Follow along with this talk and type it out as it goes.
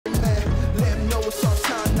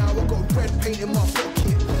in my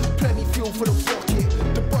pocket. Plenty fuel for the rocket.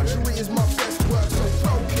 Debauchery is my best work, so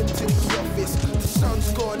welcome to the office. The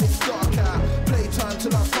sun's gone, it's dark out. Playtime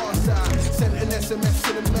till I pass out. Sent an SMS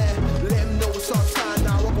to the man, let him know it's our time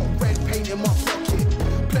now. I got red paint in my pocket.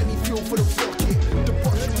 Plenty fuel for the rocket.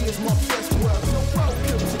 Debauchery is my best work, so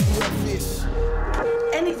welcome to the office.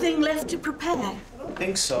 Anything left to prepare? I don't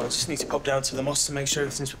think so. I just need to pop down to the mosque to make sure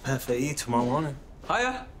everything's prepared for Eid tomorrow morning.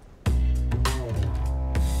 Hiya.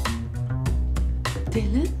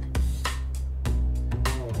 Dillon?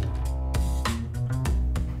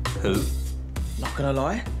 Who? Not gonna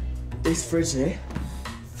lie, this fridge here,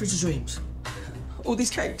 fridge of dreams. All these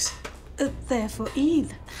cakes. They're for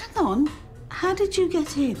Eid. Hang on. How did you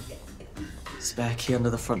get in? Spare key under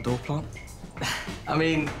the front door plant. I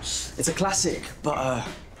mean, it's a classic, but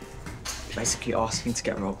basically asking to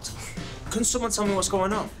get robbed. Couldn't someone tell me what's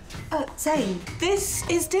going on? Zayn, this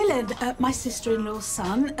is Dillon, my sister-in-law's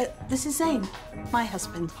son. This is Zayn, my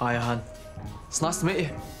husband. Hiya, hun. It's nice to meet you.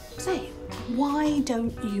 Zayn, why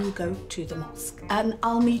don't you go to the mosque? And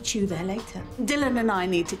I'll meet you there later. Dillon and I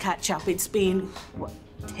need to catch up. It's been, what,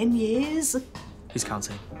 10 years? Who's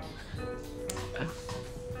counting?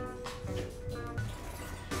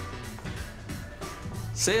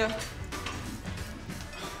 See ya.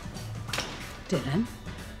 Dillon,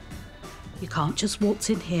 you can't just waltz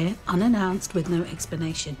in here unannounced with no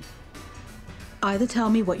explanation. Either tell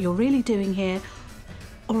me what you're really doing here,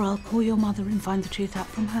 or I'll call your mother and find the truth out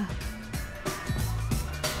from her.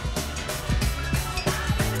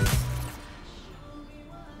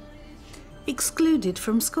 Excluded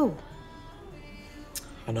from school.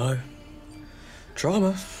 I know.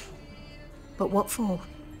 Drama. But what for?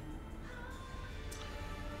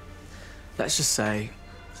 Let's just say,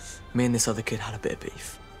 me and this other kid had a bit of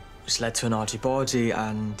beef, which led to an argy-bargy,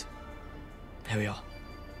 and here we are.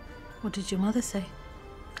 What did your mother say?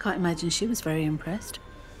 Can't imagine she was very impressed.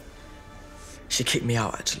 She kicked me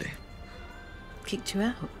out, actually. Kicked you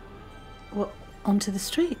out? What, onto the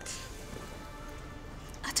street?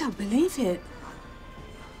 I don't believe it.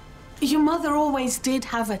 Your mother always did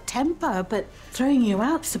have a temper, but throwing you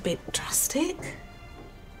out's a bit drastic.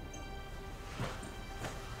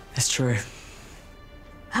 It's true.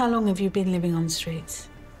 How long have you been living on the streets?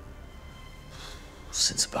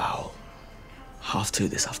 Since about 2:30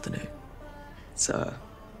 this afternoon. So,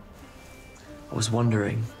 I was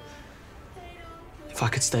wondering if I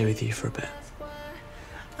could stay with you for a bit.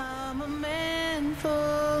 I'm a man full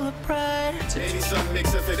of pride. Maybe some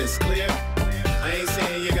mix up it is clear. I ain't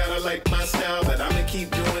saying you gotta like my style, but I'ma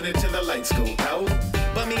keep doing it till the lights go out.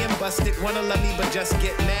 Bummy and busted, wanna love me, but just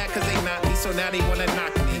get mad cause they not me, so now they wanna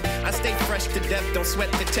knock me. I stay fresh to death, don't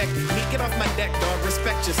sweat the technique. Get off my deck, dog,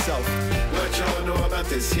 respect yourself. What y'all know about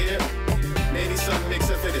this here? Maybe some mix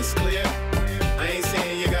up it is clear. I ain't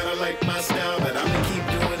saying you gotta like my style, but I'ma keep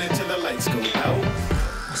doing it till the lights go out.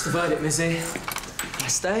 What's the verdict, Mizzy? Can I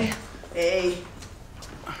stay? Hey.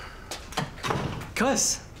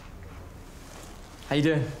 Cuz. How you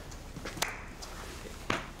doing?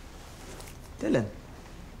 Dillon.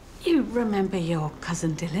 You remember your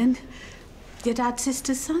cousin Dillon? Your dad's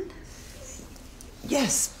sister's son?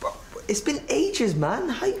 Yes, bro. It's been ages, man.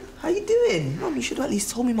 How you doing? Mum, you should have at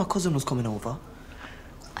least told me my cousin was coming over.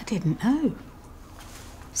 I didn't know.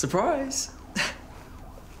 Surprise.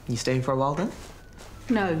 You staying for a while then?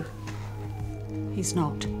 No, he's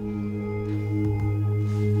not.